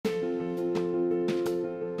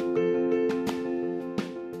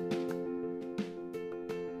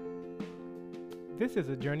This is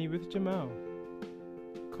a journey with Jamal.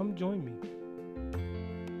 Come join me.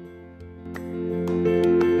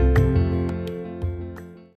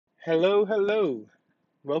 Hello, hello.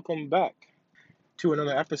 Welcome back to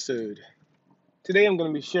another episode. Today I'm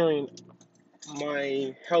going to be sharing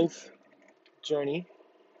my health journey,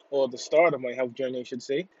 or the start of my health journey, I should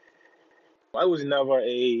say. I was never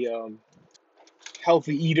a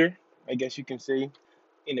healthy eater, I guess you can say.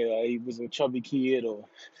 I was a chubby kid or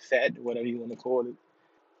fat, whatever you want to call it.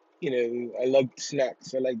 I like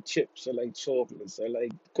snacks. I like chips. I like chocolates. I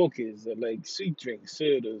like cookies. I like sweet drinks,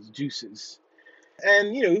 sodas, juices.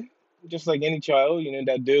 And, just like any child,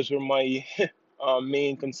 that those were my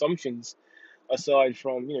main consumptions aside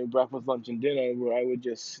from, breakfast, lunch, and dinner, where I would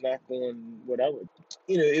just snack on whatever.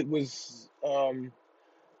 It was,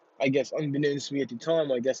 I guess, unbeknownst to me at the time,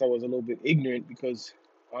 I guess I was a little bit ignorant because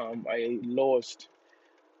I lost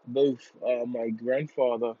both my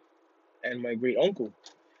grandfather and my great uncle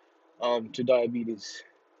to diabetes.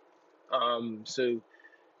 So,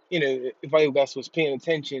 if I guess was paying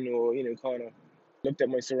attention or, kind of looked at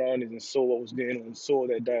my surroundings and saw what was going on, saw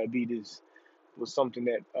that diabetes was something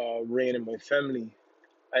that ran in my family,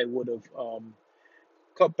 I would have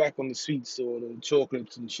cut back on the sweets or the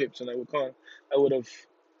chocolates and chips, and I would have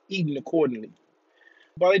eaten accordingly.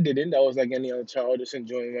 But I didn't. I was like any other child, just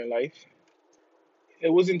enjoying my life.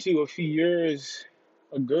 It wasn't until a few years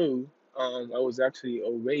ago, I was actually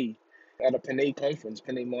away at a Panay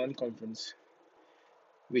Mon conference,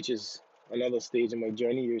 which is another stage in my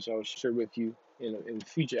journey, which I'll share with you in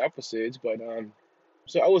future episodes. But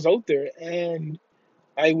so I was out there and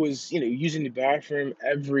I was, using the bathroom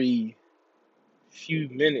every few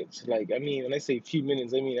minutes. Like, I mean, when I say few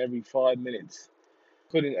minutes, I mean every 5 minutes.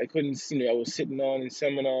 I couldn't, I was sitting on in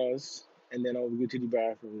seminars, and then I would go to the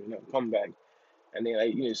bathroom and I'd come back, and then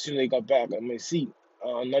as soon as I got back on my seat,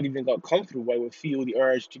 not even got comfortable, I would feel the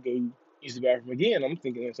urge to go use the bathroom again. I'm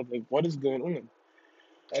thinking of something, what is going on?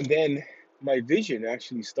 And then my vision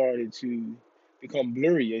actually started to become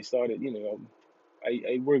blurry. I started,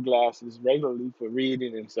 I wear glasses regularly for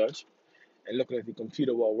reading and such, and looking at the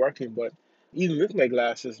computer while working. But even with my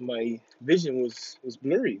glasses, my vision was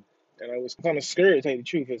blurry, and I was kind of scared to tell you the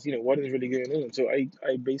truth, as what is really going on. So I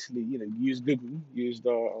basically used Google, used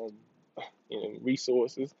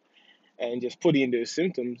resources, and just put in those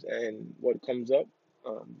symptoms, and what comes up,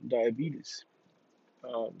 diabetes.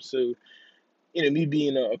 So me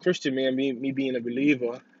being a Christian man, me being a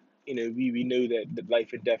believer, we know that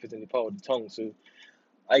life and death is in the power of the tongue. So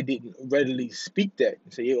I didn't readily speak that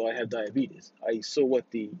and say, "Yo, I have diabetes." I saw what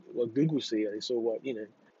Google said. I saw what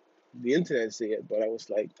the internet said, but I was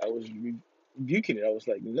rebuking it. I was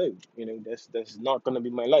like, "No, that's not gonna be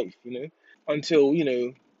my life," Until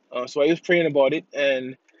so I was praying about it,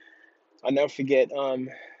 and I never forget one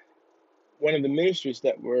of the ministries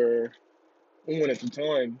that were on at the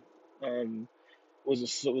time. Was a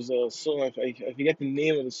song. I forget the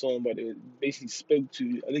name of the song, but it basically spoke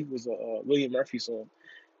to. I think it was a William Murphy song,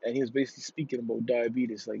 and he was basically speaking about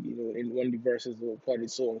diabetes. Like in one of the verses of part of the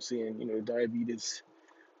song, saying diabetes,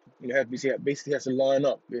 basically has to line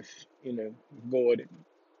up with God and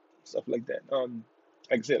stuff like that.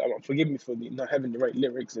 Like I said, forgive me for not having the right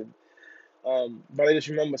lyrics, but I just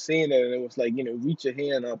remember saying that, and it was like reach your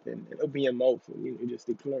hand up and open your mouth and just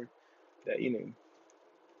declare that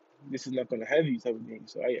this is not going to have you type of thing.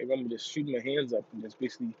 So I remember just shooting my hands up and just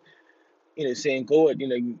basically, saying, God,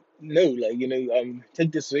 no, like,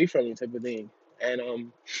 take this away from me type of thing. And,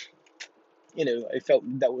 I felt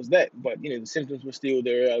that was that. But, the symptoms were still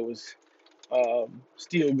there. I was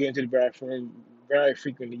still going to the bathroom very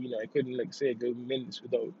frequently. I couldn't, like I said, go minutes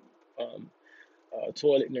without um, a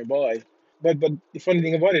toilet nearby. But the funny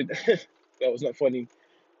thing about it, that was not funny.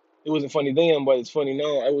 It wasn't funny then, but it's funny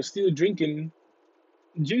now. I was still drinking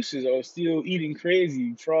juices. I was still eating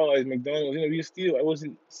crazy fries, McDonald's. I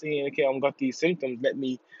wasn't saying, okay, I've got these symptoms. Let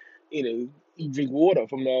me, eat, drink water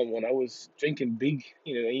from now on. I was drinking big,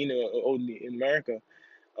 only in America,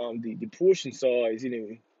 the portion size,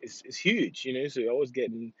 is huge, So I was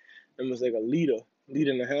getting almost like a liter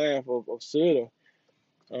and a half of soda,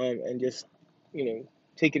 and just,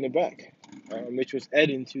 taking it back, which was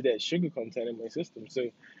adding to that sugar content in my system.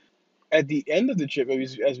 So at the end of the trip,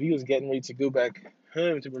 as we was getting ready to go back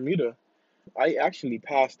home to Bermuda, I actually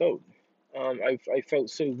passed out. I felt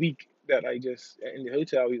so weak that I just in the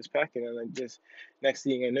hotel we was packing, and I just next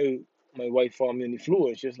thing I know, my wife found me on the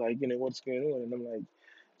floor. It's just like what's going on, and I'm like,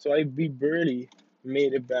 so we barely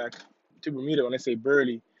made it back to Bermuda. When I say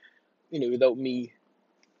barely, without me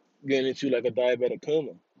getting into like a diabetic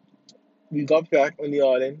coma. We got back on the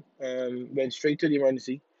island, went straight to the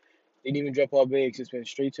emergency, They didn't even drop our bags; just went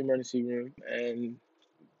straight to emergency room, and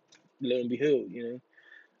lo and behold,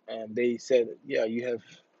 they said, yeah, you have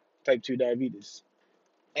type 2 diabetes.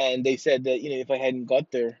 And they said that, if I hadn't got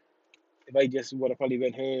there, if I just would have probably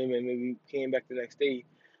went home and maybe came back the next day,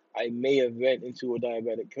 I may have went into a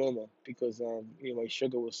diabetic coma because, my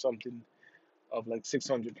sugar was something of like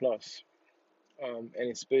 600 plus, and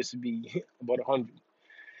it's supposed to be about 100.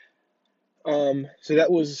 So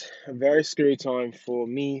that was a very scary time for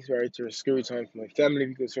me, very scary time for my family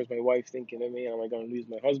because there's my wife thinking, I mean, am I going to lose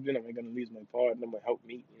my husband? Am I going to lose my partner, my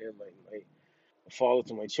helpmeet, my father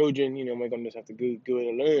to my children? Am I going to just have to go it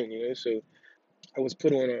alone? So I was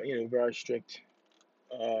put on a, very strict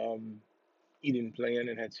um, eating plan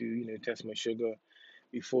and had to, test my sugar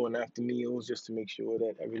before and after meals just to make sure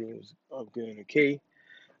that everything was good and okay.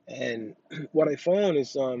 And what I found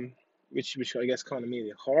is, which I guess kind of made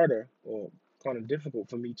it harder or kind of difficult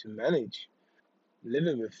for me to manage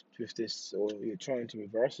living with this, or you're trying to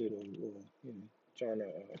reverse it, or trying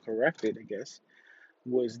to correct it, I guess,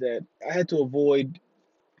 was that I had to avoid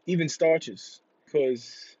even starches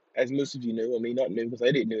because, as most of you know, I may not know because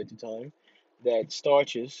I didn't know at the time, that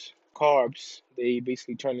starches, carbs, they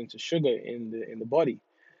basically turn into sugar in the body,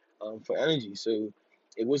 for energy. So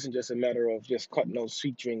it wasn't just a matter of just cutting out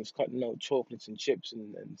sweet drinks, cutting out chocolates and chips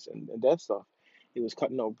and that stuff. It was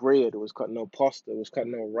cutting out bread, it was cutting out pasta, it was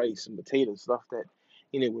cutting out rice and potatoes, stuff that,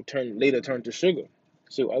 would turn to sugar.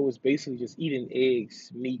 So I was basically just eating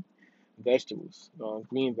eggs, meat, vegetables,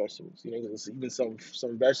 green vegetables. 'Cause even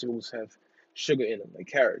some vegetables have sugar in them, like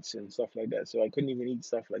carrots and stuff like that. So I couldn't even eat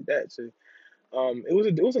stuff like that. So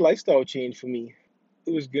it was a lifestyle change for me.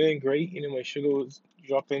 It was going great. My sugar was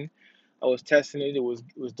dropping. I was testing it. It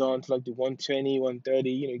was down to like the 120,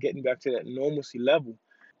 130. Getting back to that normalcy level.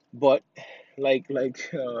 But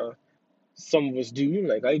some of us do,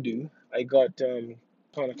 like I do, I got kind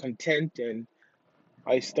of content, and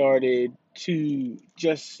I started to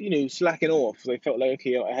just slacken off. So I felt like,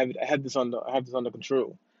 okay, I have this under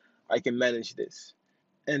control. I can manage this.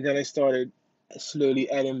 And then I started slowly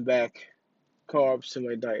adding back carbs to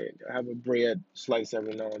my diet. I have a bread slice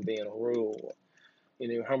every now and then, a roll,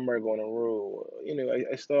 hamburger on a roll.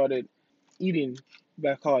 I started eating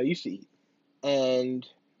back how I used to eat. And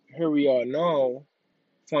here we are now,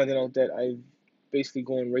 finding out that I've basically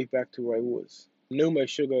gone right back to where I was. No, my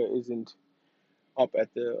sugar isn't up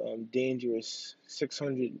at the dangerous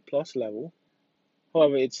 600 plus level.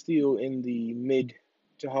 However, it's still in the mid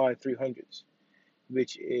to high 300s,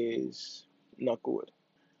 which is not good.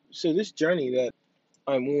 So this journey that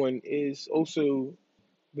I'm on is also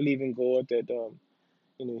believing God that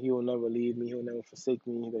He will never leave me, He will never forsake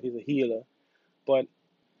me, that He's a healer. But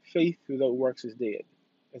faith without works is dead,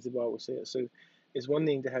 as the Bible says. So it's one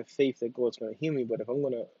thing to have faith that God's going to heal me, but if I'm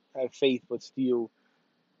going to have faith but still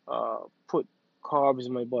put carbs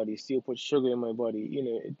in my body, still put sugar in my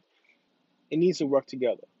body, it needs to work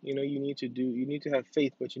together. You need to have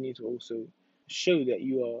faith, but you need to also show that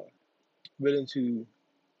you are willing to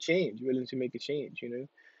change, willing to make a change.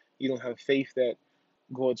 You don't have faith that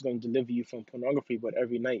God's going to deliver you from pornography, but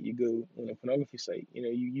every night you go on a pornography site.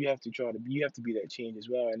 You have to be that change as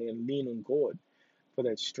well, and then lean on God for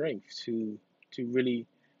that strength to really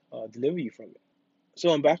deliver you from it. So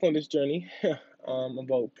I'm back on this journey,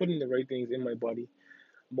 about putting the right things in my body,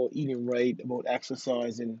 about eating right, about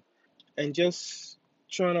exercising, and just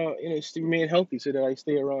trying to remain healthy so that I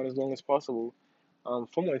stay around as long as possible,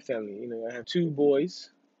 for my family. I have two boys,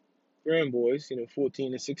 grand boys,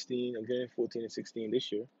 14 and 16. Again, 14 and 16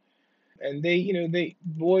 this year, and they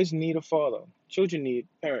boys need a father, children need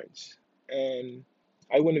parents, and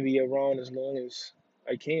I want to be around as long as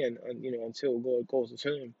I can, until God calls us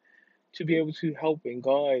home, to be able to help and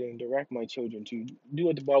guide and direct my children to do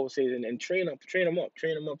what the Bible says, and train them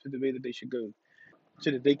up to the way that they should go,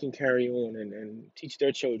 so that they can carry on and teach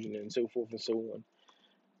their children and so forth and so on.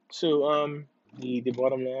 So the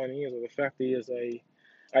bottom line is, or the fact is,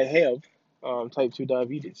 I have type 2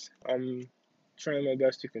 diabetes. I'm trying my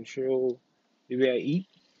best to control the way I eat,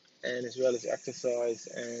 and as well as exercise,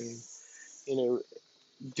 and you know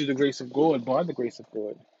through the grace of God, by the grace of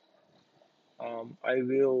God, I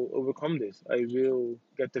will overcome this. I will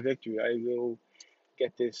get the victory. I will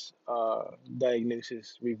get this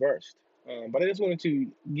diagnosis reversed. But I just wanted to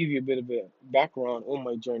give you a bit of a background on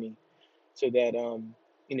my journey, so that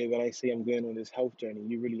when I say I'm going on this health journey,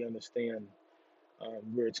 you really understand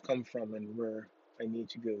where it's come from and where I need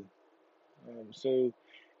to go. So,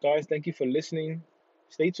 guys, thank you for listening.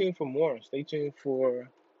 Stay tuned for more. Stay tuned for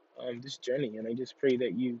this journey, and I just pray that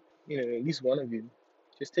at least one of you,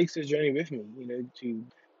 just takes this journey with me. To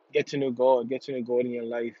get to know God in your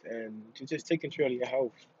life, and to just take control of your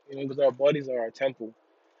health. because our bodies are our temple.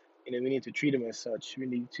 We need to treat them as such. We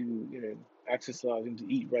need to, exercise and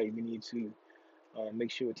to eat right. We need to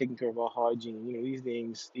make sure we're taking care of our hygiene. These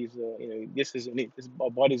things, this is only this our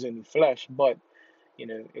body's only flesh, but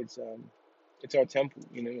it's our temple.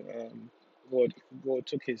 God, God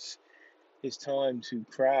took his time to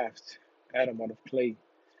craft Adam out of clay.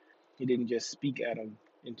 He didn't just speak Adam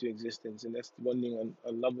into existence, and that's the one thing I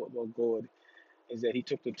love about God is that He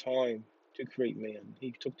took the time to create man.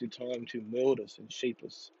 He took the time to mold us and shape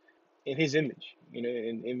us in His image. In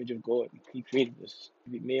the image of God, He created us.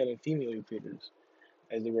 Male and female, He created us,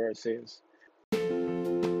 as the word says.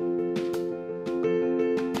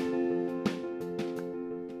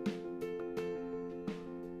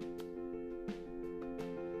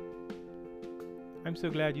 I'm so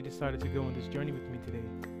glad you decided to go on this journey with me today.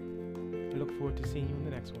 I look forward to seeing you in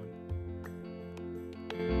the next one.